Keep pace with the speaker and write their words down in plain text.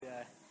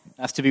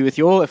Nice to be with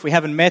you all. If we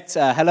haven't met,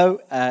 hello,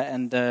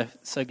 and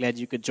so glad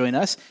you could join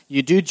us.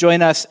 You do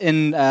join us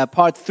in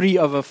part 3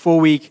 of a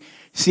 4-week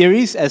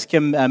series, as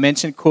Kim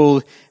mentioned,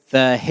 called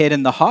The Head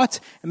and the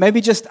Heart. And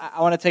maybe just,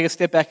 I want to take a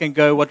step back and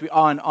go what we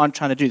are and aren't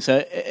trying to do.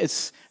 So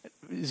it's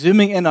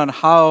zooming in on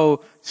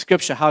how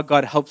Scripture, how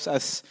God helps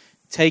us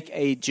take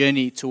a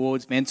journey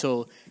towards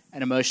mental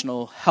and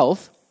emotional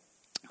health.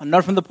 And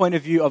not from the point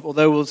of view of,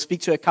 although we'll speak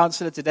to a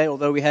counselor today,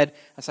 although we had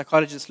a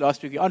psychologist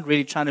last week, we aren't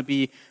really trying to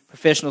be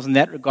professionals in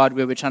that regard,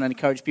 where we're trying to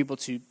encourage people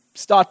to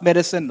start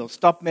medicine or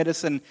stop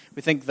medicine.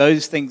 We think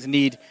those things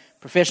need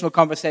professional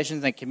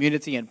conversations and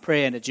community and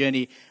prayer and a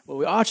journey. What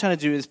we are trying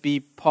to do is be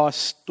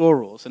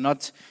pastoral, so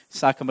not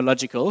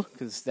psychological,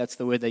 because that's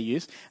the word they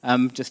use.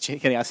 Just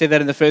kidding. I said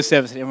that in the first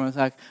service, and everyone was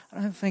like,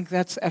 I don't think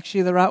that's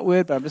actually the right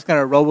word, but I'm just going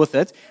to roll with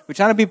it. We're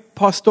trying to be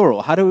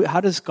pastoral.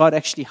 How does God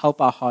actually help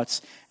our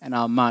hearts and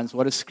our minds?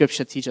 What does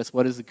Scripture teach us?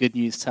 What does the good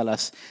news tell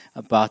us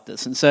about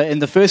this? And so in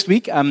the first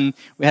week,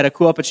 we had a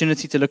cool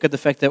opportunity to look at the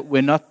fact that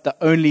we're not the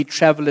only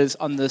travelers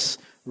on this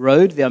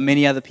road. There are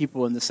many other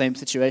people in the same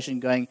situation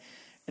going,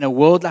 in a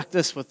world like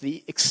this, with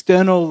the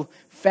external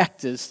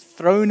factors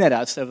thrown at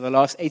us over the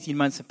last 18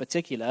 months in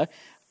particular,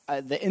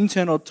 the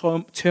internal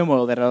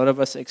turmoil that a lot of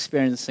us are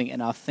experiencing in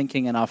our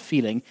thinking and our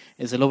feeling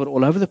is a little bit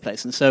all over the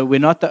place. And so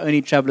we're not the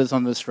only travelers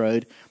on this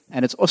road,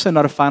 and it's also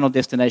not a final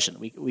destination.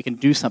 We can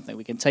do something.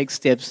 We can take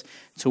steps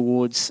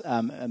towards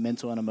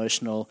mental and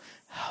emotional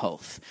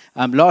health.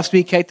 Last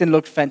week, Caitlin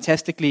looked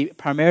fantastically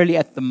primarily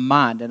at the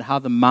mind and how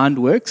the mind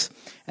works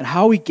and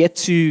how we get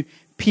to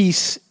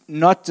peace,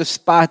 not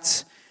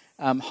despite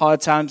hard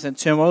times and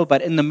turmoil,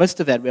 but in the midst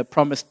of that, we are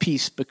promised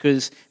peace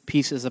because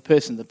peace is the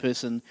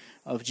person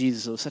of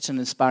Jesus. It was such an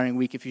inspiring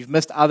week. If you've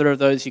missed either of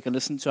those, you can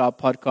listen to our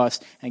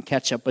podcast and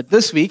catch up. But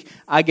this week,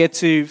 I get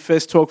to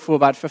first talk for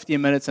about 15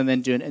 minutes and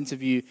then do an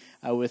interview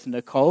with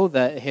Nicole,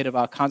 the head of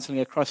our counseling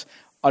across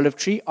Olive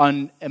Tree,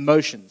 on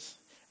emotions,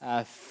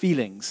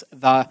 feelings,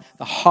 the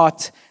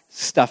heart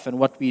stuff and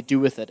what we do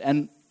with it.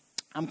 And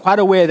I'm quite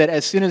aware that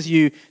as soon as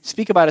you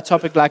speak about a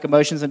topic like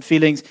emotions and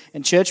feelings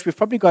in church, we've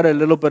probably got a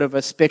little bit of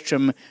a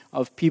spectrum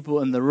of people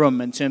in the room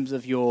in terms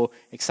of your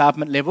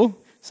excitement level.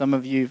 Some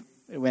of you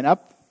went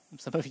up,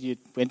 some of you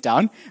went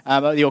down.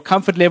 Your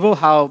comfort level,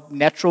 how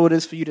natural it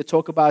is for you to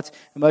talk about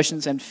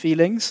emotions and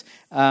feelings.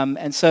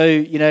 And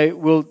so,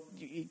 we'll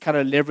kind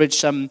of leverage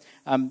some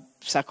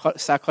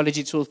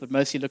psychology tools, but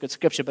mostly look at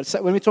Scripture. But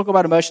when we talk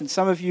about emotions,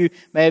 some of you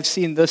may have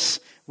seen this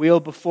wheel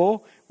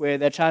before, where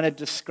they're trying to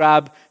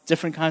describe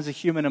different kinds of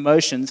human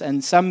emotions,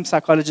 and some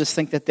psychologists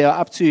think that there are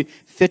up to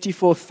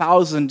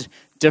 34,000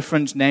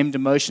 different named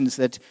emotions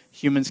that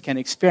humans can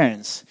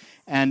experience.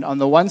 And on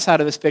the one side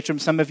of the spectrum,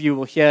 some of you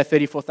will hear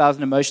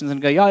 34,000 emotions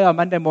and go, yeah,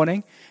 Monday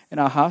morning in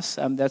our house.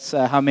 That's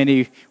how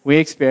many we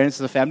experience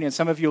as a family. And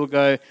some of you will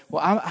go,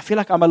 well, I feel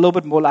like I'm a little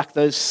bit more like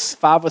those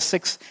 5 or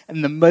 6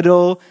 in the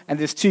middle, and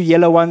there's 2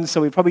 yellow ones,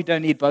 so we probably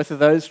don't need both of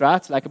those,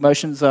 right? Like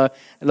emotions are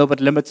a little bit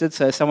limited.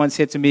 So someone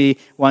said to me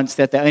once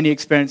that they only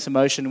experience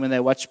emotion when they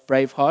watch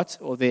Braveheart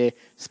or their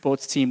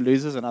sports team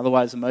loses, and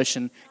otherwise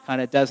emotion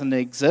kind of doesn't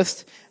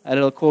exist. A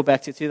little call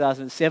back to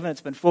 2007. It's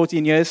been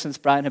 14 years since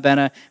Brian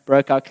Habana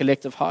broke our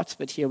collective hearts,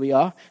 but here we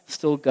are,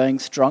 still going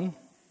strong.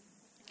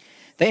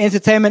 The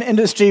entertainment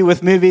industry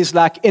with movies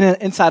like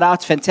Inside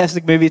Out,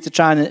 fantastic movie to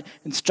try and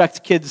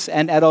instruct kids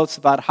and adults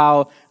about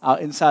how our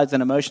insides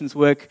and emotions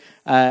work.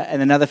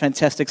 And another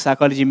fantastic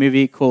psychology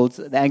movie called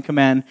The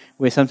Anchorman,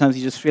 where sometimes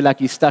you just feel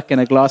like you're stuck in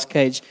a glass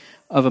cage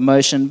of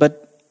emotion.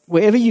 But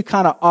wherever you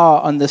kind of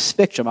are on the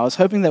spectrum, I was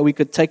hoping that we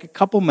could take a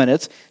couple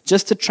minutes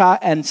just to try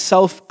and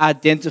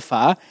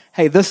self-identify,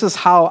 hey, this is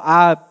how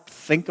I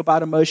think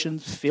about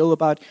emotions, feel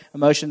about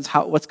emotions,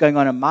 what's going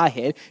on in my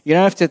head. You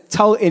don't have to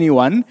tell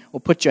anyone or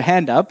put your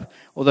hand up,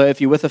 although if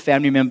you're with a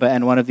family member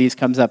and one of these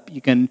comes up, you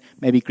can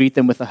maybe greet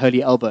them with a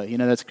holy elbow. You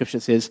know that Scripture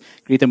says,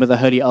 greet them with a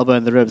holy elbow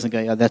in the ribs and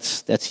go, yeah,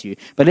 that's you.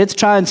 But let's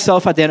try and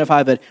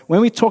self-identify that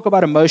when we talk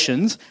about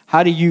emotions,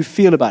 how do you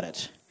feel about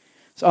it?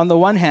 So on the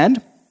one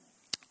hand,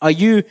 are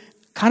you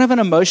kind of an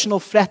emotional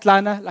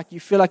flatliner? Like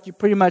you feel like you're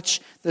pretty much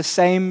the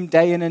same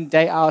day in and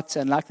day out,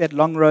 and like that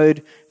long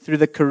road through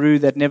the Karoo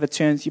that never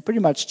turns, you pretty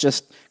much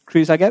just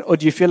cruise like that? Or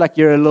do you feel like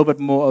you're a little bit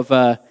more of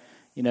a,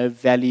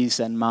 valleys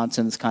and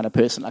mountains kind of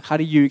person? Like how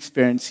do you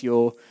experience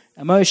your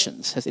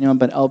emotions? Has anyone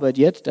been elbowed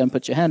yet? Don't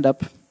put your hand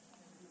up.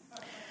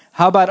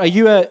 How about, are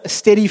you a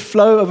steady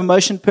flow of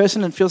emotion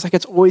person and feels like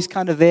it's always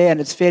kind of there and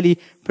it's fairly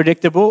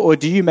predictable? Or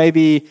do you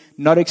maybe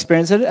not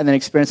experience it and then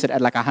experience it at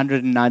like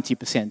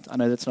 190%? I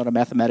know that's not a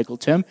mathematical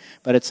term,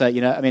 but it's,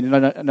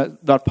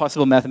 not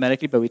possible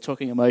mathematically, but we're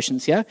talking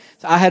emotions here.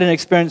 So I had an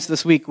experience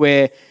this week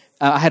where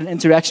I had an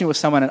interaction with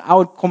someone and I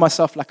would call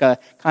myself like a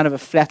kind of a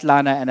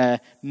flatliner and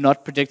a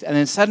not predict. And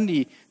then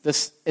suddenly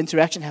this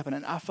interaction happened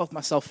and I felt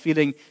myself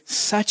feeling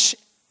such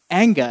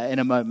anger in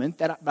a moment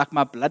that like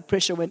my blood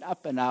pressure went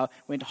up and I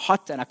went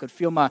hot and I could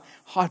feel my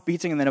heart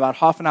beating. And then about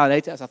half an hour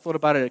later, as I thought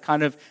about it, it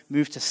kind of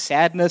moved to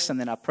sadness. And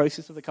then I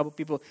processed with a couple of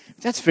people.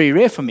 That's very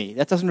rare for me.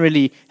 That doesn't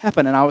really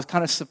happen. And I was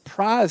kind of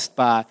surprised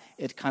by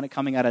it kind of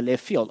coming out of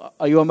left field.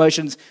 Are your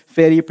emotions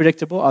fairly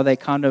predictable? Are they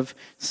kind of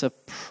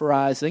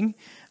surprising?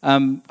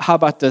 How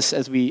about this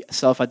as we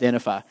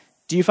self-identify?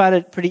 Do you find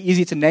it pretty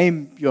easy to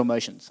name your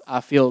emotions?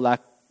 I feel like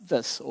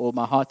this, or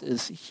my heart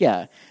is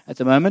here at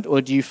the moment,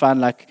 or do you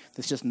find like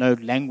there's just no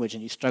language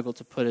and you struggle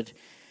to put it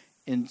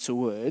into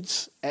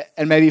words?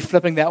 And maybe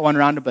flipping that one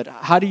around a bit,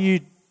 how do you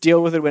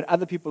deal with it when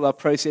other people are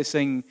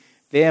processing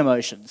their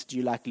emotions? Do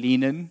you like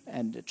lean in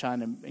and try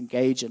and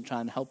engage and try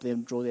and help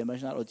them draw their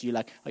emotion out, or do you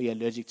like, are you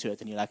allergic to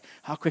it and you're like,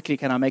 how quickly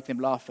can I make them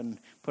laugh and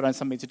put on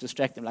something to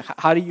distract them? Like,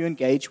 how do you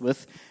engage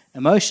with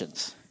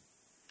emotions?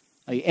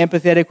 Are you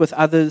empathetic with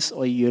others,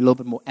 or are you a little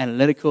bit more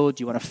analytical?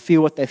 Do you want to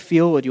feel what they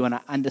feel, or do you want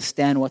to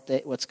understand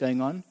what's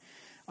going on?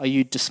 Are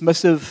you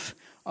dismissive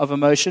of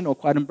emotion or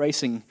quite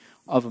embracing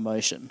of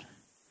emotion?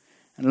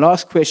 And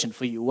last question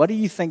for you, what do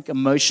you think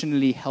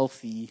emotionally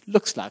healthy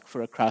looks like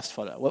for a Christ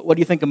follower? What do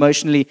you think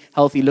emotionally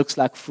healthy looks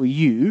like for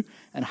you,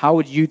 and how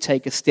would you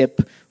take a step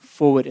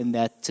forward in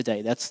that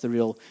today? That's the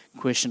real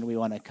question we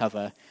want to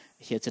cover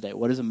here today.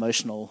 What is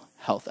emotional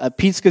health?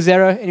 Pete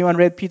Scazzero, anyone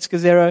read Pete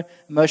Scazzero?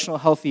 Emotional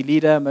Healthy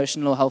Leader,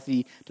 Emotional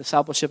Healthy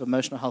Discipleship,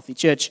 Emotional Healthy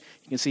Church.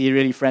 You can see he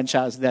really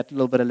franchised that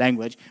little bit of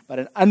language, but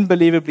an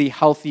unbelievably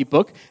healthy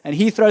book. And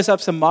he throws up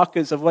some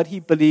markers of what he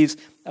believes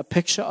a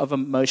picture of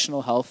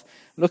emotional health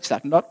looks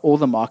like. Not all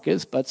the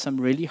markers, but some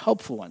really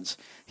helpful ones.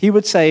 He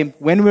would say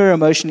when we're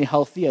emotionally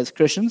healthy as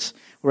Christians,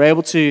 we're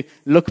able to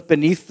look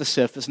beneath the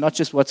surface, not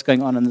just what's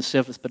going on the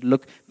surface, but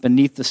look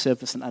beneath the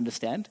surface and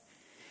understand.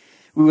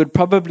 We would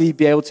probably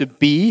be able to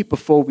be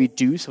before we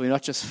do, so we're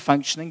not just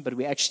functioning, but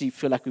we actually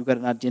feel like we've got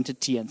an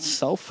identity and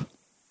self.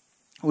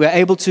 We're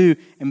able to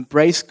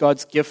embrace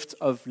God's gift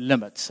of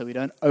limits, so we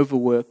don't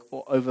overwork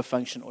or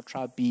overfunction or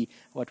try to be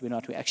what we're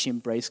not. We actually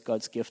embrace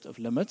God's gift of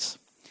limits.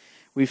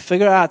 We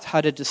figure out how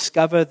to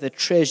discover the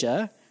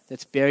treasure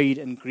that's buried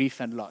in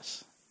grief and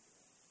loss.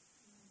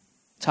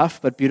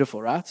 Tough but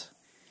beautiful, right?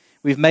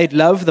 We've made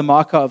love the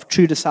marker of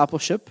true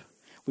discipleship.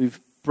 We've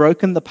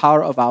broken the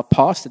power of our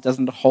past that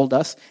doesn't hold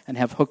us and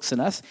have hooks in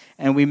us,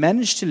 and we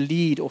manage to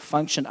lead or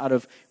function out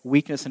of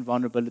weakness and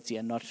vulnerability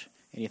and not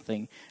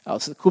anything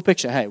else. It's a cool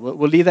picture. Hey, we'll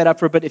leave that up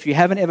for a bit. If you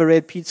haven't ever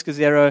read Pete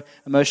Scazzero,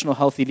 Emotional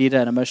Healthy Leader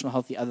and Emotional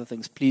Healthy Other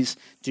Things, please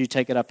do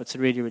take it up. It's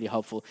really, really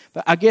helpful.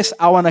 But I guess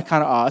I want to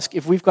kind of ask,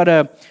 if we've got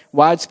a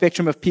wide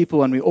spectrum of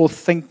people and we all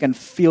think and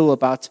feel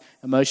about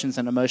emotions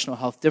and emotional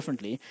health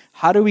differently,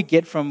 how do we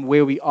get from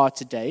where we are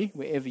today,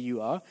 wherever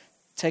you are,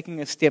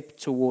 taking a step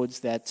towards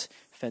that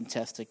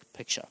fantastic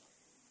picture?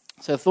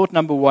 So thought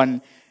number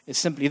one is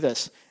simply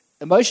this.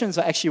 Emotions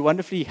are actually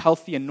wonderfully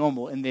healthy and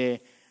normal in their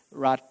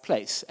right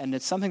place. And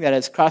it's something that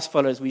as Christ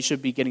followers we should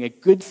be getting a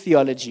good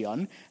theology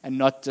on and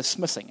not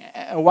dismissing.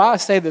 And why I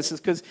say this is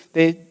because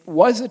there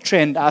was a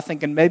trend, I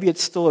think, and maybe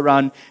it's still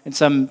around in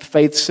some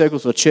faith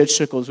circles or church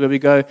circles where we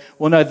go,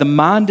 well, no, the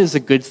mind is a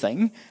good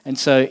thing, and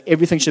so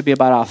everything should be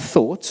about our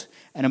thought,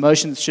 and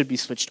emotions should be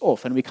switched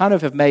off. And we kind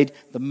of have made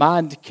the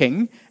mind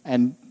king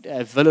and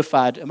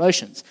vilified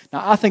emotions.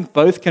 Now, I think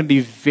both can be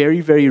very,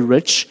 very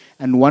rich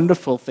and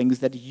wonderful things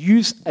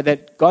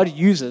that God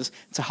uses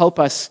to help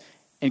us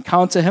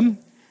encounter Him,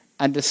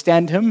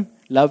 understand Him,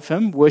 love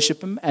Him,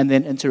 worship Him, and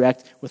then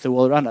interact with the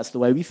world around us, the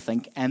way we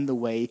think and the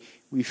way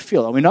we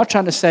feel. And we're not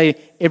trying to say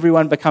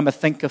everyone become a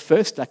thinker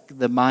first, like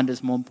the mind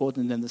is more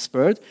important than the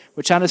spirit.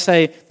 We're trying to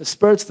say the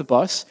spirit's the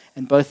boss,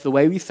 and both the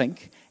way we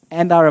think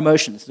and our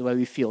emotions, the way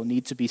we feel,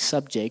 need to be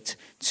subject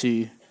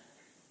to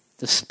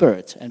the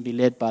Spirit and be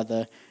led by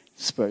the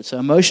Spirit. So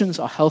emotions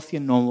are healthy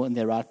and normal in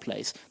their right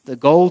place. The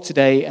goal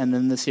today and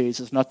in the series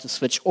is not to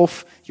switch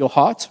off your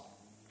heart.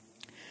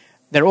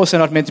 They're also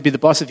not meant to be the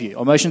boss of you.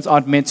 Emotions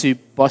aren't meant to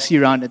boss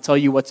you around and tell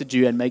you what to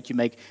do and make you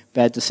make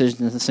bad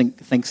decisions and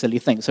think silly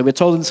things. So we're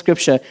told in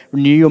Scripture,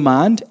 renew your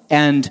mind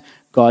and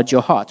guard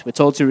your heart. We're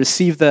told to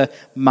receive the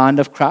mind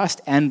of Christ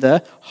and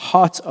the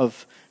heart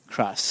of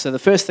Christ. So the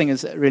first thing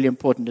is really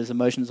important is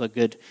emotions are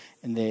good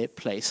in their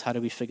place. How do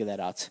we figure that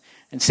out?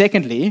 And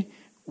secondly,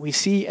 we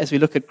see as we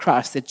look at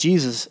Christ that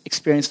Jesus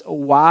experienced a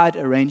wide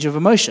range of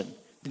emotion.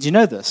 Did you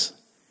know this?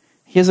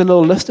 Here's a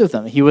little list of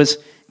them. He was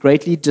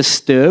greatly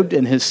disturbed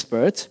in his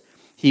spirit.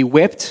 He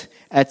wept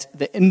at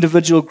the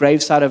individual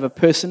graveside of a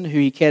person who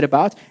he cared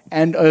about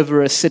and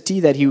over a city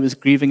that he was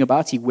grieving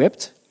about. He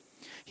wept.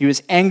 He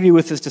was angry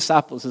with his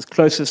disciples, his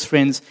closest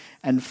friends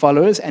and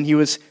followers, and he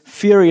was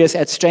furious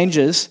at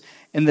strangers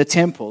in the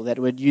temple that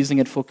were using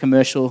it for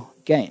commercial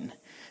gain.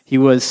 He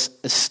was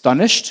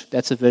astonished.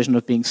 That's a version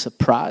of being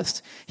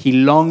surprised. He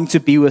longed to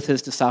be with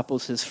his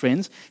disciples, his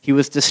friends. He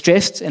was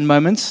distressed in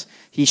moments.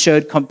 He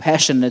showed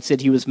compassion. It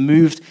said he was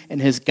moved in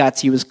his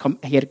guts. He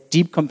had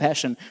deep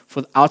compassion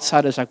for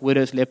outsiders like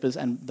widows, lepers,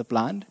 and the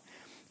blind.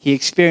 He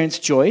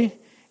experienced joy,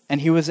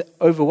 and he was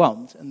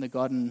overwhelmed in the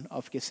Garden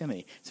of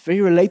Gethsemane. It's very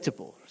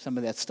relatable, some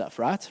of that stuff,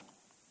 right?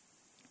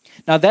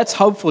 Now, that's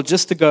helpful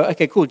just to go,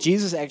 okay, cool,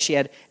 Jesus actually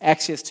had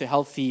access to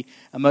healthy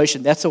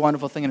emotion. That's a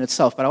wonderful thing in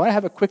itself. But I want to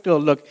have a quick little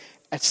look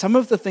at some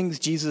of the things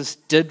Jesus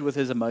did with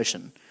his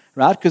emotion,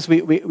 right? Because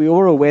we're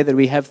all aware that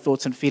we have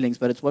thoughts and feelings,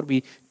 but it's what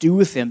we do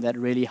with them that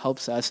really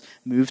helps us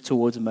move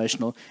towards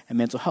emotional and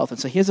mental health. And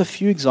so here's a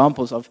few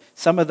examples of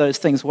some of those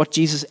things, what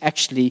Jesus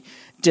actually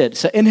did.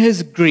 So in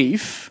his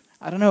grief,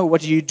 I don't know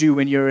what you do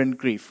when you're in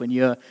grief, when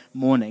you're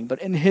mourning,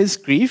 but in his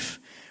grief,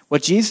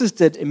 what Jesus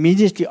did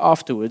immediately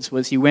afterwards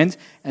was he went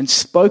and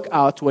spoke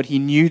out what he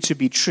knew to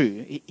be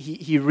true.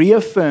 He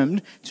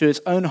reaffirmed to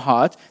his own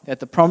heart that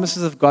the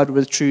promises of God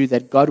were true,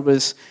 that God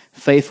was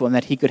faithful, and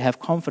that he could have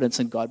confidence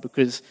in God,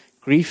 because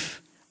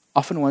grief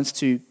often wants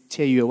to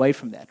tear you away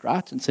from that,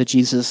 right? And so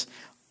Jesus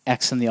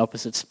acts in the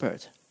opposite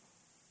spirit.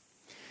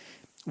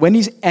 When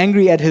he's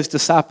angry at his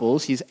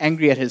disciples, he's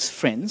angry at his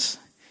friends,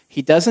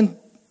 he doesn't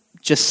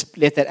just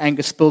let that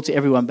anger spill to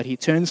everyone, but he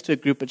turns to a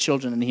group of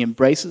children and he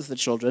embraces the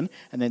children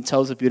and then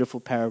tells a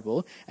beautiful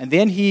parable. And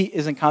then he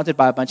is encountered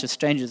by a bunch of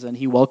strangers and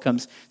he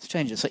welcomes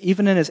strangers. So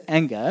even in his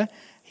anger,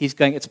 he's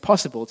going, it's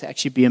possible to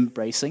actually be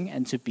embracing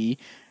and to be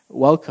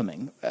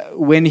welcoming.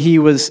 When he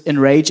was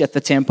enraged at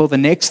the temple, the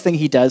next thing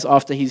he does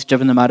after he's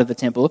driven them out of the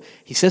temple,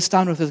 he sits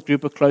down with his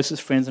group of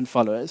closest friends and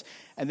followers,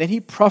 and then he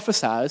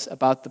prophesies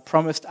about the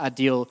promised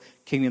ideal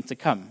kingdom to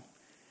come.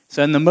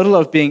 So in the middle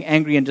of being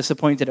angry and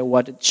disappointed at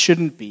what it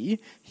shouldn't be,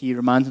 he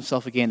reminds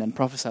himself again and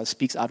prophesies,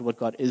 speaks out what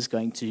God is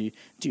going to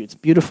do. It's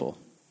beautiful.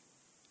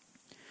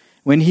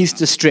 When he's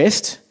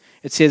distressed,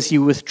 it says he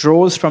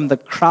withdraws from the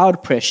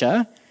crowd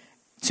pressure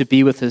to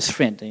be with his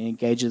friend, and he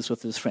engages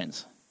with his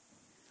friends.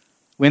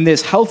 When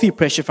there's healthy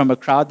pressure from a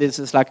crowd, there's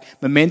this like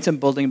momentum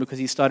building because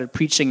he started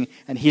preaching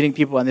and healing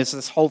people, and there's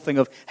this whole thing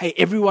of, hey,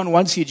 everyone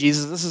wants you,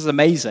 Jesus, this is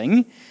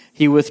amazing.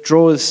 He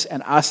withdraws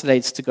and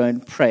isolates to go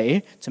and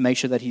pray to make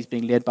sure that he's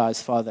being led by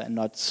his Father and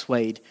not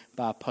swayed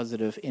by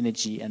positive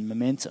energy and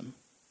momentum.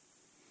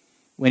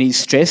 When he's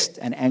stressed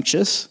and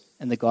anxious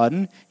in the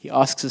garden, he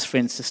asks his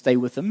friends to stay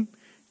with him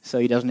so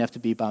he doesn't have to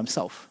be by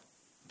himself.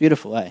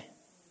 Beautiful, eh?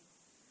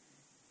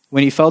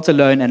 When he felt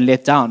alone and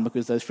let down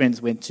because those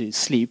friends went to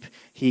sleep,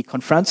 he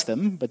confronts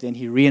them, but then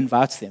he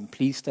re-invites them.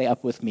 Please stay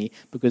up with me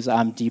because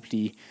I'm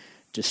deeply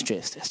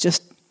distressed. It's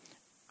just,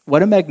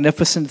 what a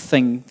magnificent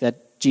thing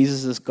that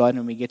Jesus is God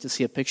and we get to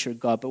see a picture of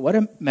God, but what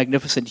a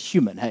magnificent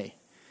human, hey?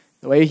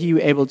 The way he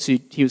was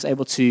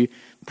able to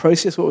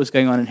process what was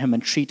going on in him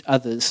and treat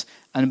others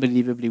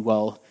unbelievably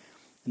well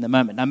in the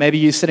moment. Now maybe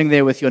you're sitting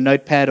there with your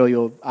notepad or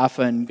your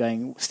iPhone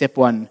going, step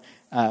one,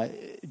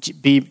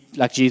 be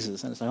like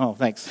Jesus. And it's like, oh,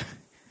 thanks.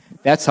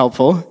 That's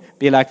helpful.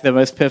 Be like the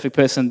most perfect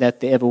person that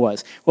there ever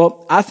was.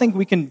 Well, I think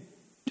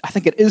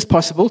it is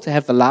possible to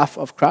have the life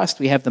of Christ.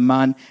 We have the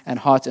mind and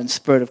heart and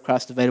spirit of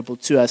Christ available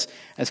to us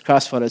as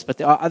Christ followers. But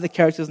there are other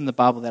characters in the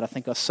Bible that I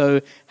think are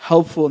so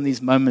helpful in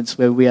these moments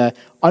where we are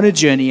on a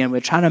journey and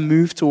we're trying to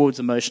move towards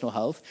emotional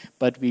health,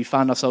 but we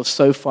find ourselves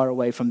so far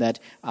away from that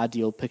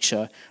ideal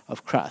picture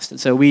of Christ. And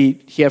so we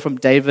hear from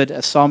David,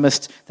 a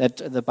psalmist that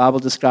the Bible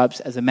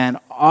describes as a man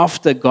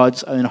after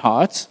God's own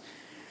heart.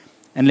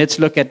 And let's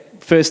look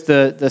at first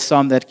the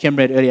psalm that Kim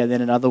read earlier,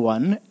 then another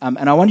one.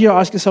 And I want you to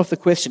ask yourself the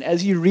question,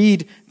 as you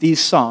read these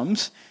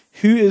psalms,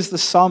 who is the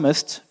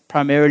psalmist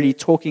primarily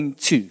talking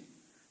to?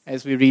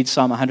 As we read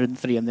Psalm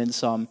 103 and then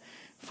Psalm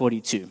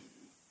 42.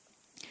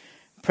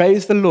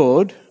 Praise the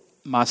Lord,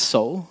 my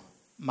soul,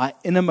 my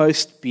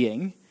innermost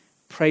being,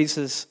 praise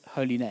his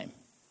holy name.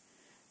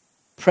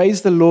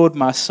 Praise the Lord,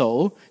 my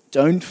soul,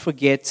 don't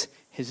forget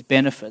his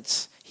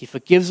benefits. He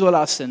forgives all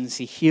our sins,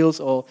 he heals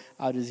all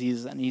our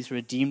diseases, and he's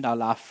redeemed our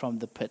life from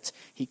the pit.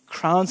 He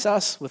crowns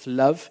us with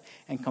love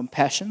and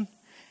compassion,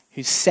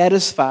 who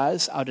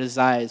satisfies our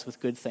desires with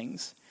good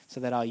things, so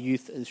that our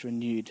youth is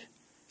renewed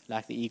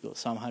like the eagle.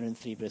 Psalm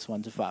 103, verse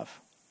 1 to 5.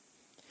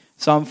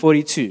 Psalm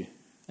 42,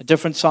 a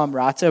different psalm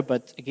writer,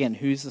 but again,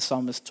 who's the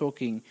psalmist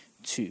talking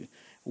to?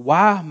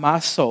 Why, my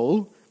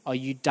soul, are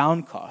you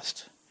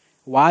downcast?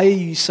 Why are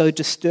you so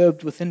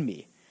disturbed within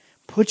me?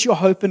 Put your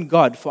hope in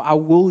God, for I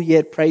will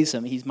yet praise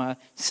him. He's my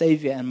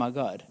Savior and my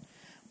God.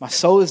 My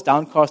soul is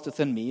downcast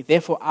within me,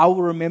 therefore I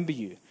will remember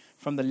you.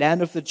 From the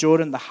land of the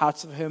Jordan, the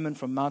heights of Hermon,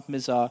 from Mount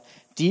Mizar,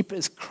 deep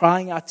is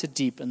crying out to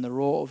deep in the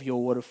roar of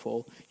your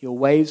waterfall. Your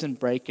waves and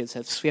breakers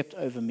have swept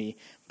over me.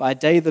 By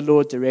day the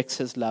Lord directs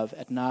his love.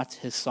 At night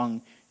his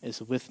song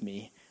is with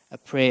me, a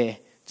prayer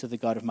to the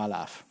God of my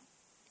life.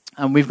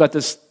 We've got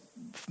this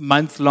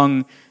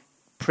month-long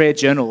prayer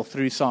journal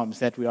through Psalms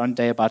that we're on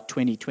day about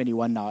 20,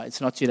 21 now. It's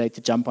not too late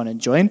to jump on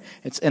and join.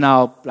 It's in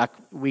our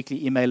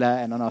weekly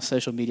emailer and on our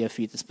social media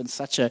feed. It's been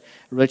such a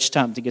rich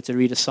time to get to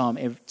read a Psalm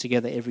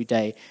together every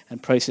day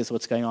and process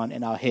what's going on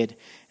in our head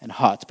and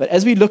heart. But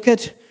as we look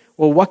at,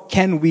 well, what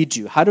can we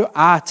do? How do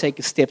I take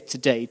a step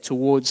today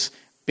towards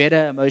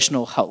better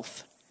emotional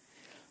health?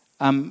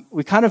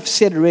 We kind of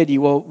said already,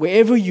 well,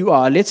 wherever you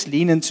are, let's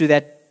lean into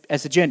that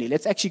as a journey.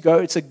 Let's actually go.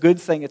 It's a good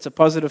thing. It's a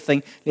positive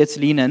thing. Let's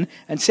lean in.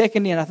 And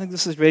secondly, and I think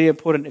this is really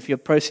important if you're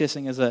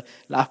processing as a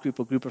life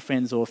group or group of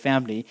friends or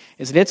family,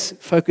 is let's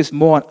focus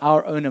more on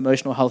our own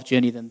emotional health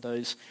journey than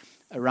those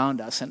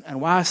around us.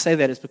 And why I say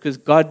that is because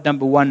God,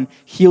 number one,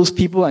 heals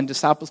people and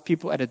disciples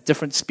people at a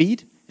different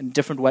speed in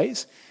different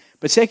ways.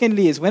 But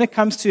secondly is when it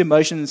comes to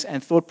emotions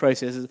and thought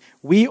processes,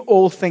 we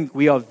all think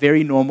we are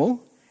very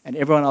normal and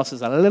everyone else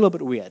is a little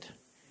bit weird.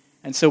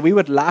 And so we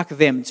would like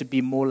them to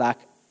be more like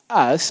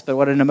us, but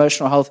what an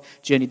emotional health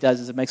journey does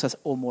is it makes us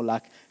all more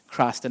like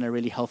Christ in a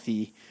really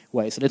healthy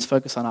way. So let's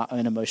focus on our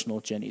own emotional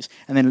journeys.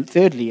 And then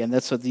thirdly, and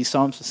that's what these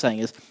Psalms are saying,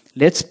 is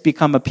let's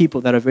become a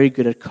people that are very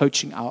good at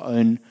coaching our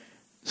own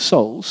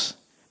souls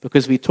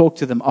because we talk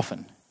to them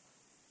often.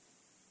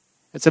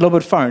 It's a little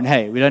bit foreign.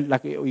 Hey, we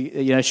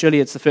don't surely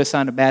it's the first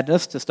sign of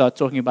madness to start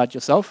talking about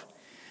yourself.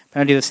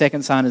 Apparently the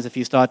second sign is if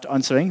you start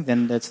answering,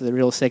 then that's the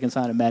real second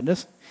sign of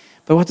madness.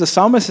 But what the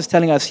psalmist is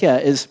telling us here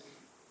is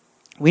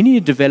we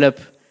need to develop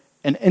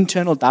an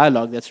internal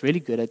dialogue that's really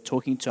good at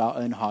talking to our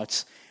own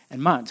hearts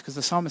and minds, because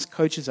the psalmist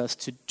coaches us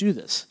to do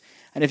this.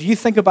 And if you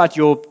think about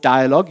your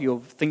dialogue, your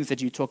things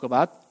that you talk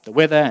about, the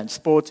weather and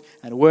sport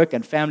and work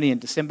and family and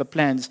December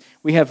plans,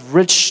 we have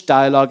rich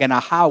dialogue and a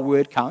high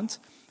word count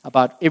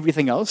about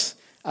everything else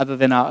other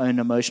than our own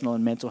emotional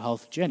and mental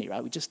health journey,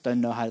 right? We just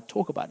don't know how to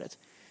talk about it.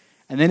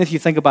 And then if you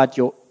think about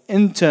your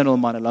internal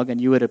monologue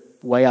and you were to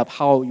weigh up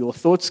how your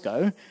thoughts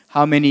go,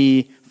 how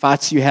many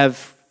fights you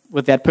have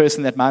with that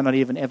person that might not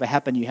even ever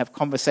happen, you have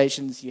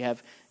conversations,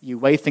 you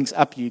weigh things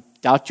up, you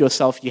doubt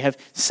yourself, you have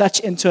such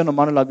internal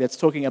monologue that's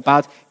talking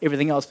about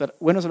everything else. But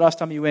when was the last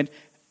time you went,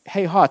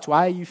 hey, heart,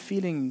 why are you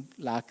feeling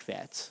like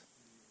that?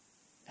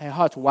 Hey,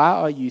 heart, why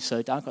are you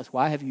so downcast?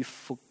 Why have you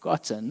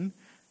forgotten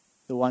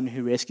the one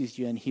who rescues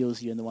you and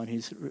heals you and the one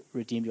who's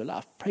redeemed your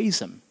life? Praise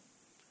him.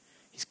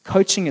 He's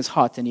coaching his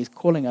heart and he's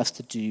calling us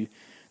to do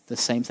the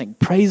same thing.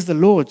 Praise the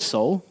Lord,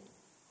 soul.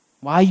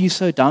 Why are you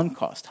so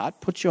downcast,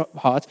 heart? Put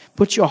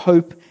your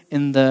hope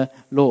in the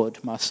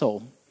Lord, my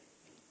soul.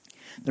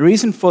 The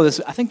reason for this,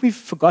 I think we've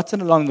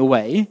forgotten along the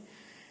way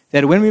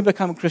that when we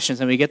become Christians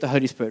and we get the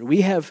Holy Spirit,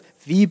 we have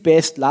the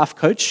best life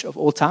coach of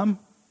all time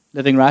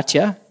living right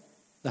here,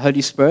 the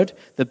Holy Spirit,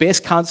 the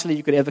best counselor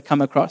you could ever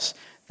come across,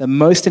 the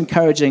most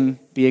encouraging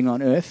being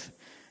on earth,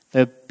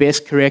 the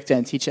best corrector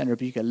and teacher and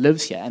rebuker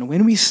lives here. And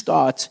when we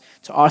start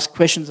to ask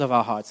questions of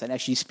our hearts and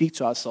actually speak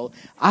to our soul,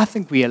 I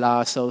think we allow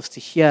ourselves to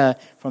hear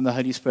from the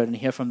Holy Spirit and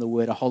hear from the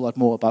Word a whole lot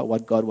more about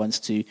what God wants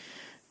to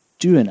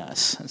do in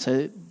us. And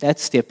so that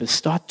step is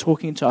start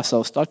talking to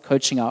ourselves, start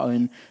coaching our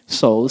own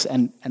souls,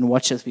 and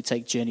watch as we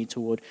take journey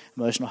toward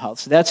emotional health.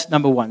 So that's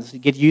number one, is to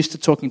get used to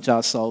talking to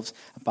ourselves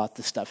about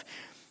this stuff.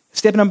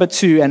 Step number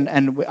two,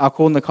 and I'll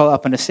call Nicole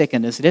up in a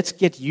second, is let's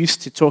get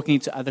used to talking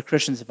to other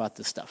Christians about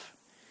this stuff.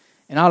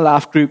 In our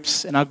life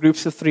groups, in our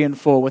groups of 3 and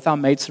 4, with our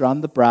mates around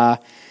the bra,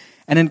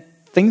 and in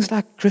things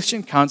like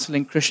Christian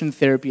counseling, Christian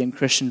therapy, and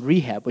Christian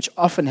rehab, which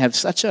often have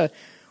such a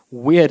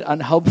weird,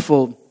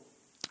 unhelpful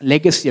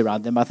legacy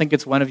around them. I think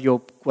it's one of your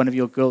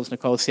girls,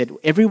 Nicole, said,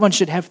 everyone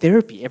should have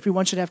therapy.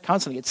 Everyone should have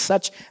counseling. It's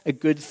such a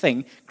good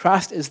thing.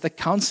 Christ is the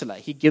counselor.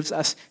 He gives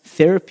us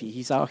therapy.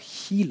 He's our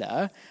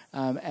healer.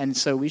 And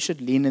so we should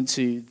lean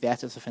into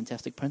that as a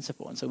fantastic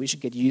principle. And so we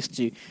should get used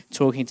to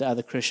talking to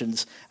other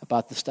Christians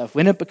about this stuff.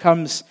 When it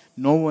becomes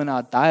normal in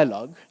our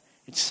dialogue,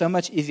 it's so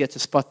much easier to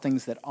spot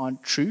things that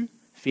aren't true,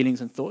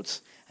 feelings and thoughts.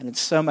 And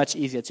it's so much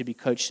easier to be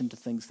coached into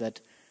things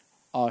that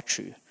are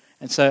true.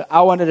 And so I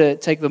wanted to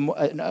take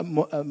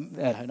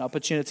an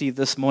opportunity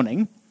this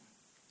morning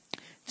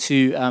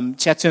to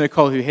chat to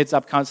Nicole, who heads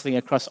up counseling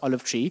across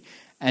Olive Tree,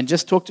 and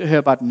just talk to her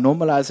about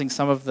normalizing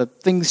some of the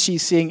things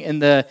she's seeing in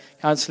the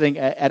counseling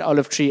at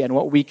Olive Tree and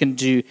what we can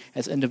do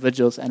as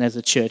individuals and as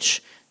a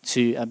church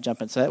to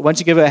jump in. So why don't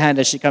you give her a hand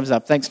as she comes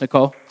up. Thanks,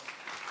 Nicole.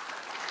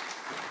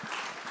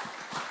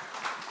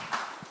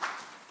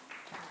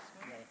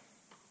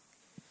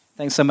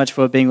 Thanks so much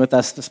for being with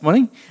us this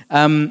morning.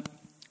 Can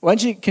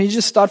you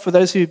just start for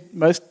those who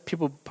most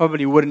people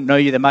probably wouldn't know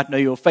you, they might know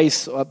your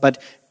face,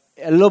 but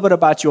a little bit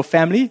about your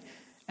family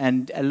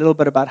and a little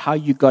bit about how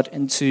you got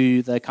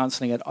into the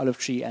counseling at Olive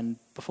Tree and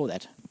before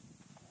that.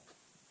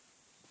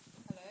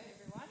 Hello,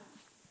 everyone.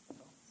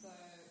 So,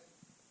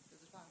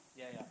 is it fine?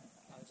 Yeah.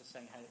 I was just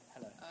saying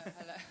hello. Oh,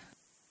 hello.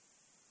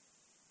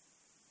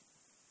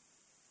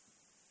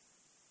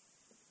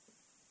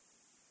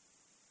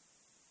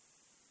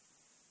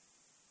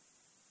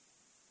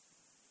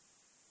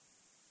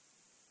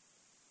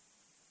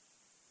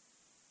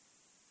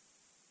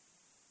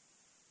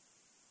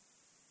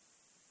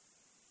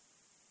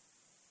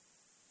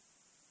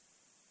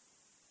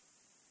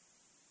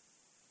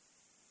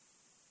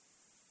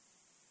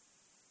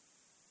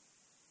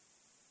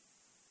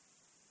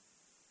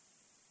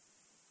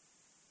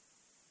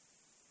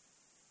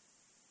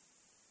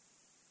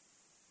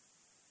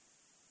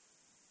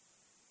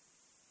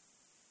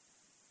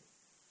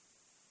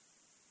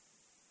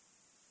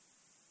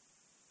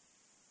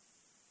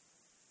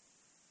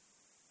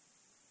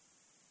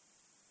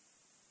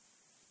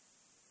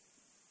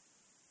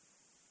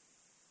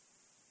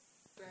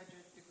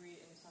 Graduate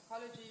degree in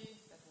psychology.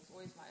 That was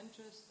always my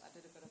interest. I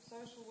did a bit of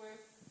social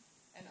work,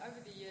 and over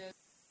the years,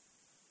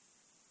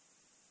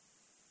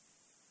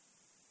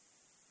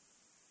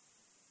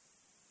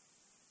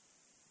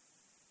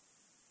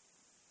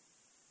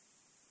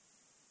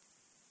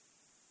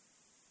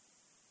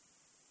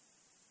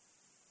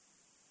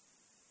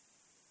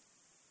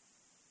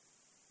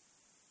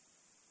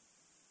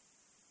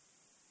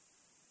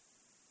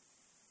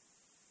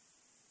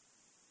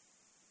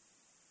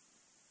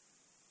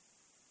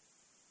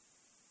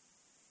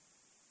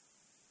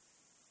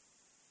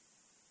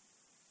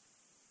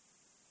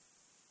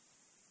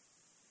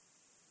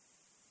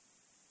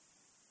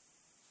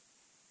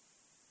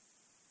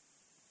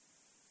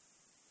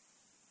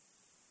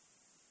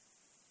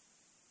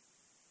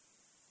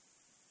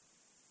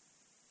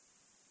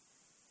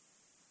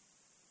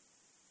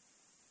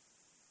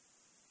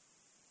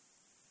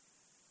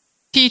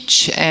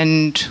 teach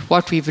and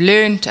what we've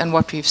learned and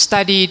what we've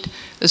studied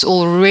is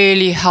all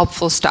really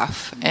helpful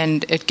stuff,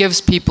 and it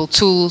gives people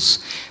tools.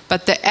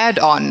 But the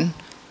add-on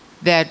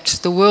that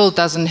the world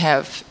doesn't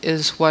have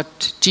is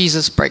what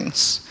Jesus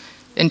brings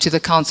into the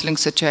counseling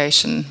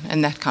situation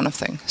and that kind of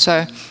thing.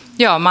 So,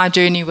 yeah, my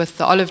journey with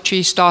the Olive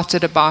Tree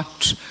started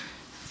about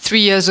 3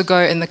 years ago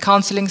in the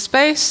counseling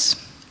space,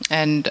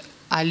 and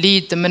I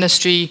lead the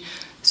ministry.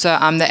 So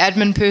I'm the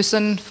admin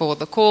person for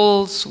the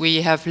calls.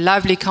 We have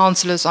lovely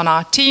counselors on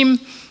our team,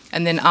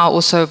 and then I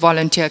also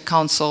volunteer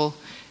counsel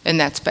in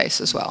that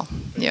space as well.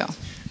 Yeah.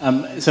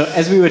 So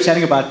as we were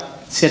chatting about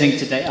setting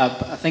today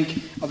up, I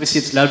think obviously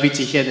it's lovely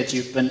to hear that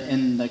you've been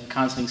in the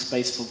counseling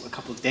space for a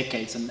couple of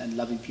decades and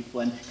loving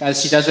people. And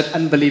guys, she does it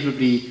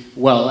unbelievably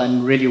well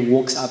and really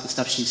walks out the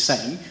stuff she's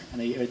saying. I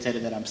know you're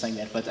irritated that I'm saying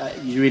that, but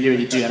you really,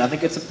 really do. And I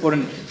think it's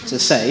important to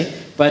say.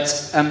 But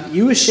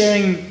you were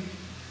sharing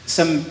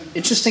some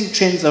interesting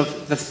trends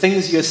of the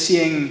things you're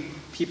seeing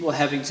people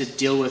having to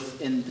deal with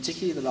in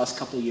particularly the last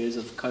couple of years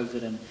of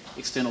COVID and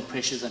external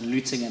pressures and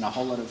looting and a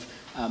whole lot of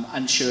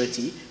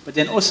unsurety. But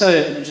then also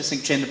an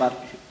interesting trend about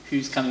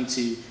who's coming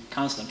to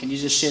counseling. Can you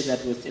just share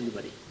that with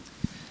everybody?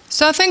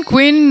 So I think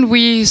when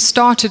we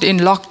started in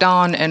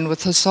lockdown and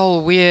with this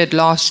whole weird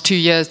last 2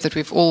 years that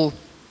we've all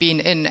been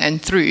in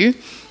and through,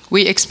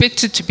 we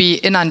expected to be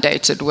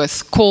inundated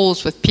with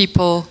calls with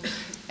people,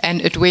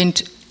 and it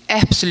went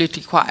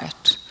absolutely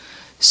quiet.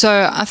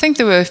 So I think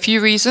there were a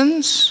few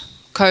reasons.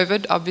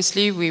 COVID,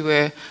 obviously, we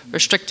were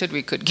restricted,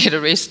 we could get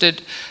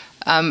arrested.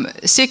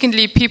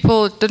 Secondly,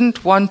 people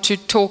didn't want to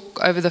talk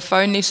over the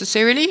phone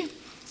necessarily.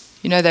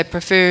 You know, they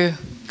prefer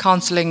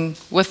counseling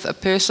with a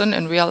person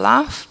in real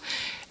life.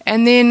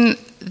 And then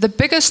the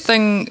biggest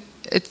thing,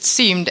 it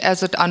seemed,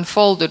 as it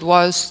unfolded,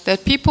 was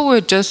that people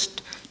were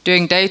just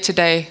doing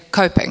day-to-day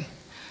coping.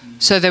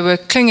 So they were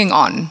clinging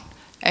on.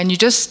 And you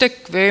just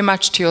stick very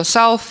much to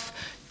yourself,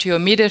 to your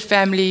immediate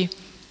family.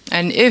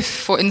 And if,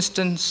 for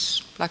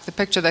instance, like the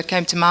picture that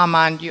came to my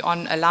mind, you're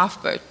on a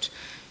lifeboat,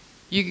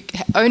 you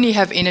only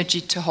have energy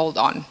to hold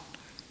on.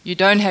 You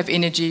don't have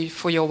energy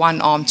for your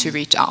one arm to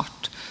reach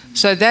out.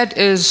 So that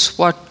is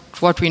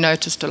what we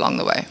noticed along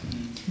the way.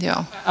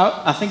 Yeah.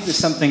 I think there's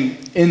something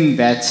in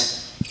that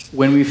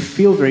when we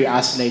feel very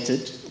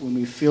isolated, when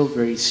we feel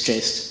very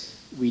stressed,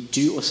 we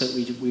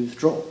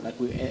withdraw. Like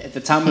at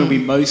the time when we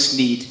most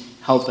need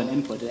help and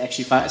input,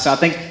 so I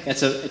think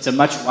it's a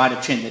much wider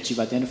trend that you've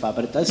identified,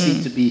 but it does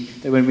seem to be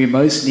that when we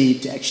most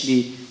need to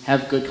actually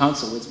have good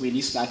counsel, we're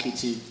least likely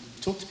to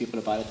talk to people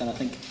about it. And I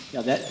think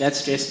that's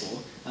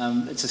stressful.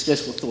 It's a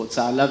stressful thought.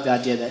 So I love the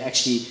idea that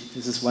actually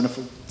there's this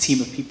wonderful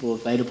team of people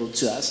available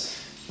to us.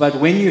 But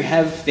when you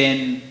have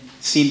then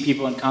seen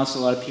people and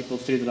counseled a lot of people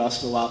through the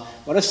last little while,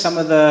 what are some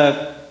of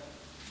the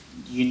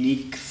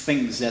unique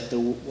things that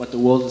what the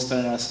world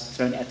has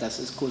thrown at us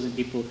is causing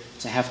people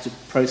to have to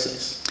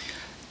process?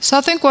 So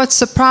I think what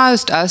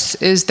surprised us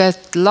is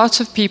that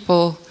lots of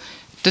people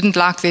didn't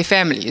like their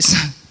families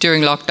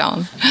during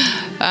lockdown.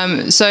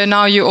 So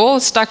now you're all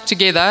stuck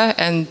together,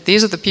 and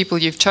these are the people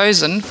you've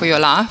chosen for your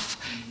life,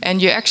 and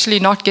you're actually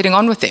not getting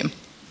on with them.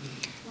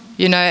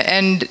 You know,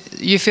 and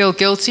you feel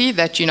guilty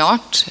that you're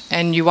not,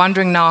 and you're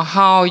wondering now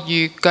how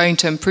you're going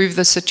to improve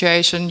the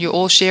situation. You're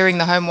all sharing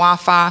the home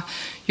Wi-Fi.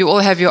 You all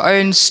have your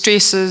own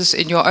stresses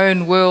in your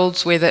own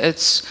worlds, whether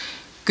it's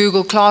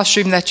Google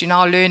Classroom that you're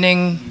now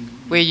learning,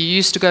 where you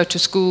used to go to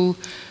school,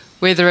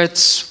 whether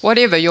it's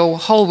whatever, your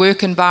whole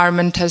work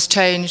environment has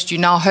changed.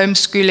 You're now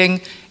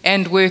homeschooling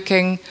and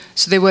working.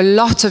 So there were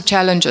lots of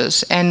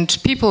challenges, and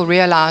people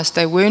realized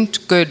they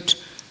weren't good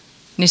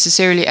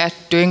necessarily at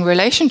doing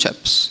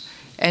relationships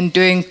and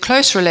doing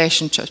close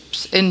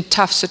relationships in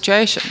tough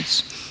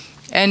situations.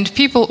 And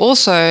people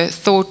also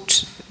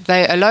thought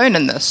they're alone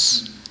in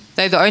this.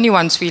 They're the only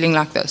ones feeling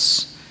like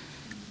this.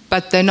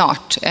 But they're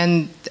not.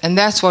 And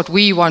that's what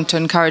we want to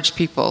encourage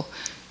people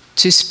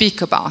to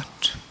speak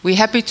about. We're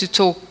happy to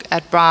talk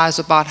at Briars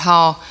about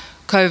how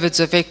COVID's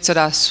affected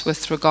us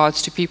with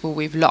regards to people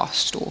we've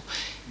lost or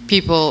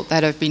people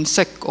that have been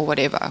sick or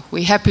whatever.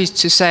 We're happy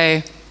to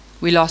say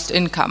we lost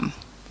income,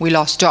 we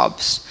lost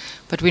jobs,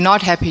 but we're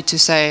not happy to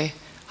say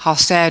how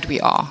sad we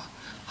are,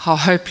 how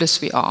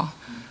hopeless we are,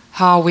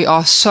 how we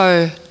are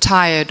so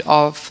tired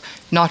of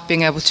not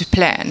being able to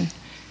plan.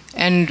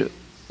 And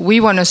we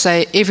want to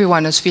say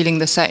everyone is feeling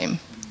the same.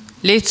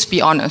 Let's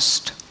be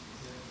honest.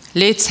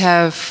 Let's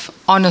have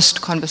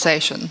honest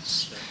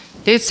conversations.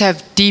 Let's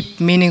have deep,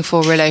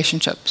 meaningful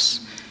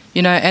relationships.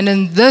 You know, and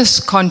in this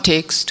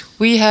context,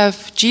 we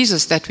have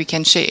Jesus that we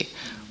can share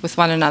with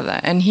one another.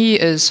 And he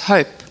is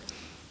hope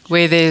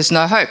where there's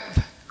no hope.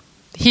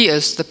 He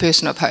is the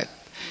person of hope.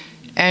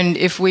 And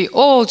if we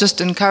all just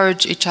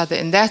encourage each other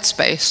in that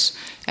space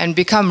and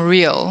become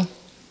real,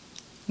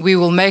 we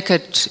will make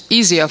it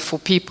easier for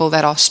people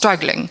that are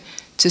struggling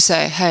to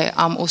say, hey,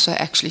 I'm also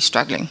actually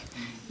struggling.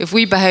 If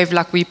we behave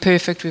like we're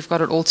perfect, we've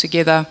got it all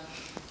together,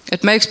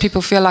 it makes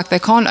people feel like they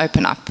can't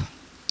open up.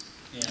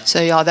 Yeah.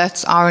 So yeah,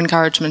 that's our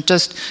encouragement.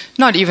 Just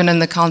not even in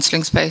the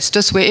counseling space,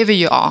 just wherever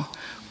you are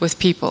with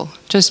people,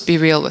 just be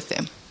real with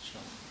them.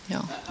 Sure.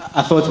 Yeah.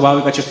 I thought while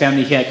we got your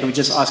family here, can we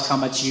just ask how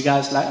much you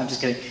guys like? I'm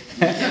just kidding.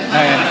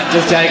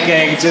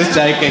 Just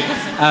joking.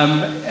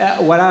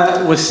 What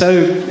I was so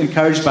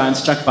encouraged by and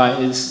struck by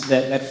is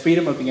that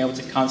freedom of being able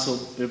to counsel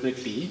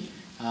biblically.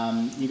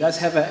 You guys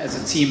have, as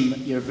a team,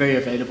 you're very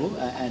available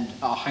and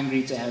are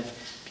hungry to have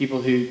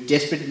people who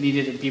desperately need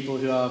it and people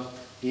who are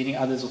leading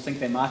others or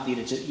think they might need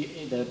it.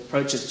 The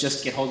approach is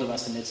just get hold of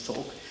us and let's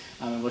talk.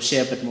 And we'll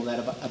share a bit more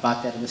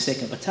about that in a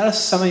second. But tell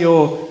us some of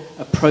your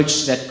approach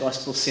to that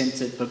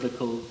gospel-centered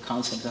biblical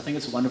counseling. I think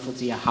it's wonderful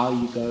to hear how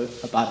you go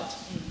about it.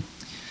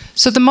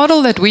 So the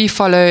model that we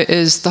follow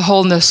is the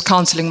wholeness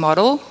counseling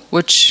model,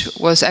 which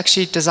was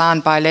actually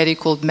designed by a lady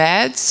called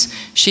Mads.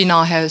 She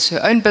now has her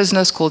own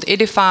business called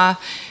Edify.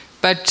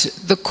 But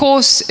the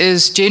course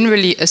is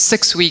generally a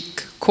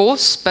 6-week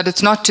course, but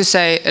it's not to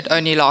say it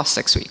only lasts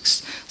 6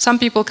 weeks. Some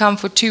people come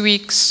for 2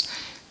 weeks.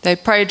 They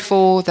prayed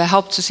for, they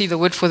helped to see the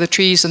wood for the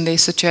trees in their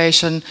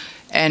situation,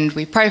 and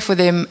we pray for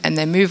them and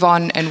they move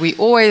on, and we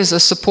always are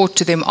support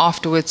to them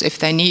afterwards if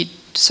they need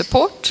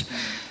support.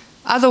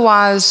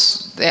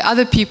 Otherwise, there are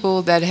other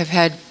people that have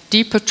had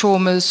deeper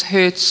traumas,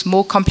 hurts,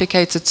 more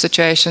complicated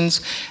situations,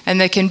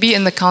 and they can be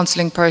in the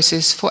counseling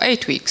process for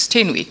 8 weeks,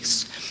 10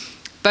 weeks.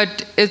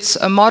 But it's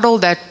a model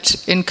that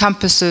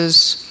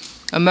encompasses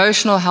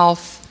emotional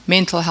health,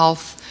 mental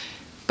health,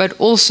 but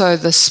also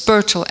the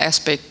spiritual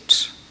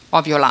aspect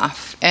of your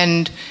life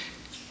and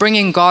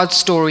bringing God's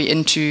story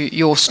into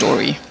your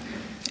story.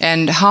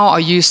 And how are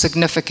you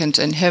significant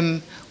in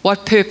Him?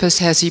 What purpose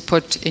has He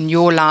put in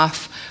your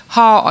life?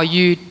 How are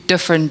you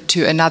different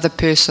to another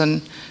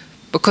person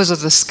because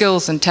of the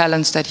skills and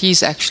talents that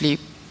He's actually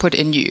put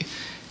in you?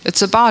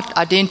 It's about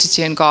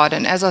identity in God.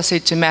 And as I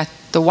said to Matt,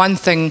 the one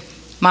thing,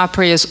 my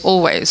prayer is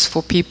always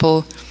for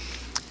people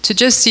to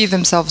just see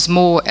themselves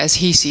more as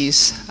He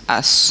sees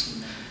us.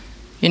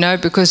 You know,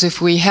 because if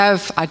we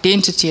have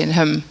identity in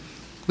Him,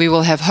 we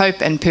will have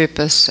hope and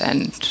purpose,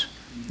 and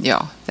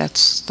yeah,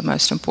 that's the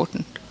most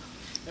important.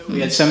 We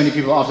had so many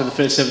people after the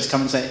first service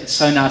come and say, it's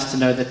so nice to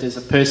know that there's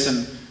a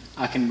person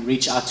I can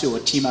reach out to or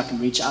a team I can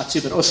reach out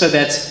to, but also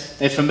that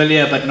they're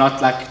familiar but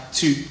not like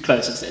too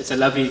close. It's a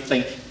lovely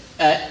thing.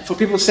 For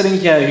people sitting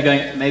here who are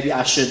going, maybe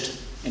I should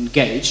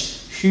engage,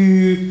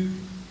 who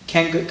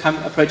can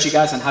come approach you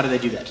guys and how do they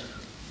do that?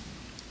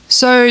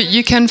 So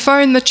you can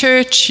phone the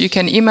church, you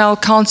can email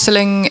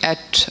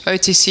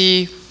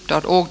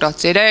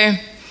counseling@otc.org.za.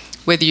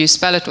 Whether you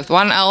spell it with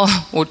 1 L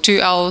or 2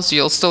 L's,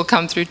 you'll still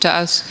come through to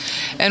us.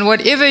 And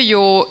whatever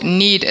your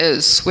need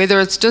is, whether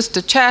it's just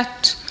a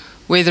chat,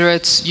 whether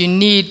it's you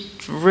need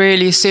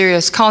really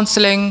serious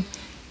counseling,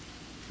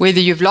 whether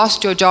you've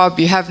lost your job,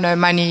 you have no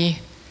money,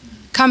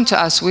 come to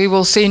us. We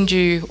will send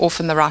you off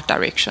in the right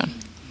direction.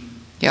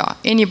 Yeah,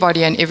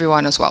 anybody and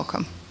everyone is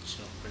welcome.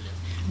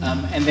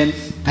 And then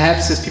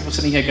perhaps there's people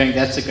sitting here going,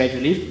 that's a great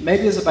relief.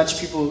 Maybe there's a bunch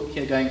of people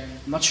here going,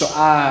 I'm not sure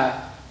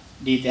I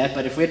need that,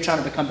 but if we're trying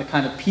to become the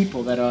kind of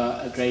people that are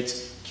a great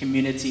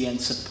community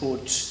and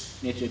support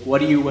network,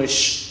 what do you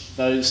wish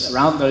those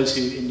around those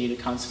who in need of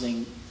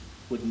counseling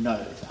would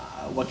know?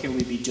 What can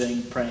we be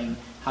doing, praying?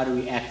 How do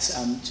we act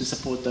to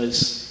support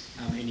those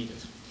who need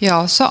it?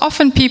 Yeah, so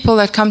often people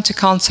that come to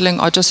counseling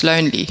are just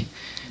lonely.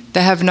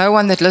 They have no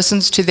one that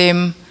listens to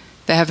them.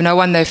 They have no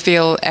one they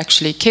feel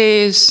actually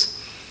cares.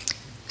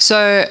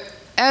 So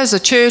as a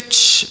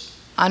church,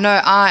 I know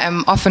I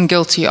am often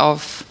guilty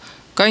of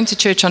going to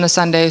church on a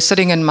Sunday,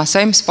 sitting in my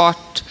same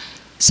spot,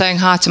 saying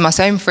hi to my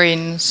same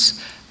friends,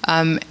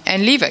 and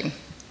leaving.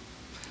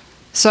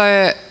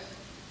 So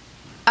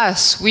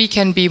we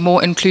can be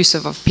more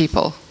inclusive of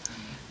people.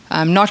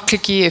 Not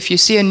cliquey. If you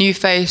see a new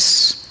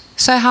face,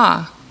 say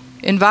hi.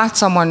 Invite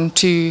someone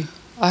to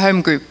a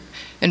home group.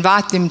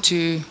 Invite them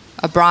to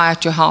a braai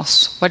at your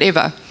house,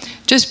 whatever.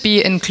 Just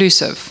be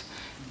inclusive.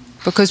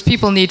 Because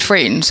people need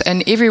friends,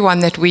 and everyone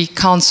that we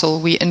counsel,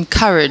 we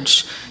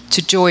encourage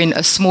to join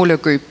a smaller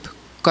group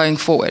going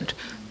forward,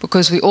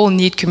 because we all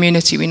need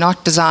community. We're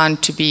not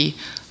designed to be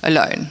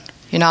alone.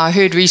 You know, I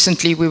heard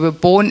recently we were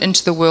born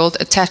into the world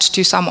attached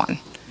to someone,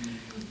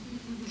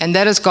 and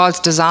that is God's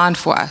design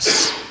for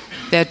us,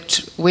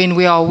 that when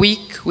we are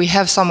weak, we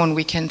have someone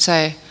we can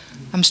say,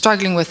 I'm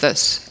struggling with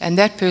this, and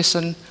that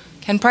person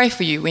can pray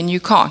for you when you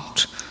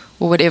can't,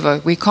 or whatever.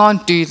 We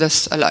can't do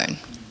this alone.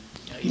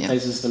 He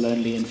places the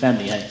lonely in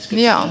family. Hey? It's good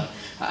Yeah.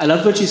 I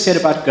love what you said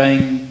about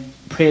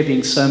prayer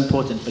being so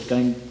important, but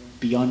going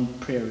beyond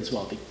prayer as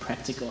well. Big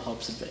practical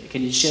helps.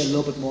 Can you share a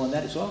little bit more on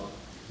that as well?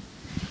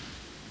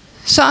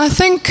 So I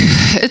think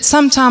it's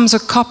sometimes a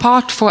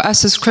cop-out for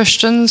us as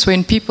Christians.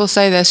 When people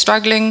say they're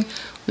struggling,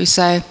 we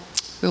say,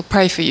 we'll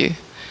pray for you.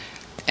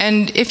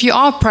 And if you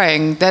are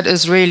praying, that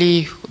is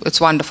really, it's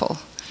wonderful.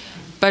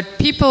 But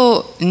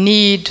people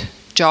need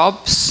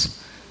jobs.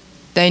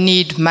 They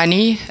need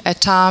money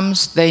at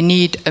times. They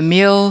need a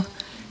meal.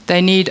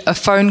 They need a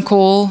phone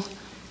call.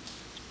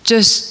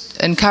 Just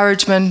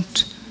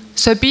encouragement.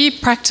 So be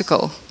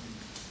practical.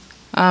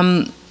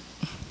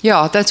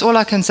 That's all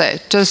I can say.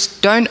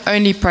 Just don't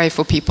only pray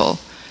for people.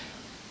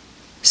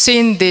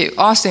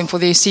 Ask them for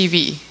their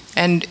CV.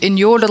 And in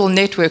your little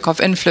network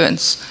of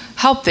influence,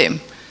 help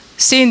them.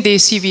 send their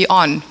CV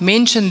on,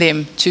 mention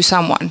them to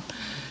someone.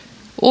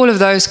 All of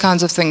those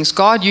kinds of things.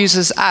 God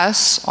uses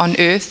us on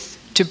earth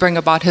to bring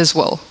about his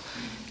will.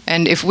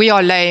 And if we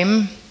are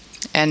lame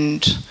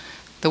and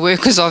the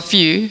workers are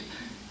few,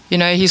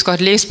 he's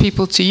got less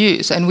people to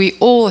use. And we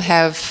all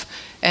have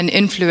an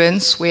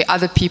influence where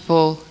other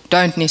people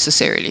don't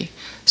necessarily.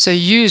 So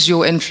use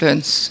your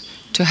influence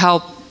to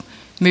help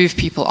move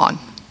people on.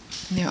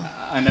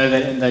 Yeah. I know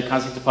that in the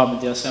counseling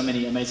department there are so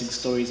many amazing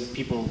stories of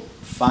people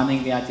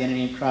finding their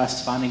identity in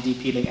Christ, finding deep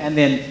healing, and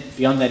then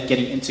beyond that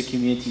getting into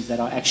communities that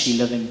are actually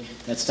living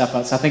that stuff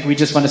out. So I think we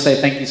just want to say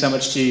thank you so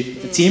much to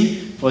the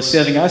team for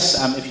serving us.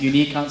 If you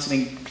need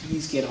counseling,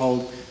 please get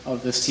hold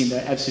of this team.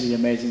 They're absolutely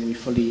amazing. We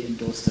fully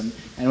endorse them.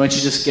 And why don't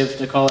you just give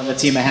Nicole and the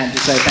team a hand to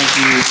say thank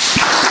you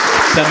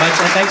so much,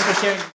 and thanks for sharing.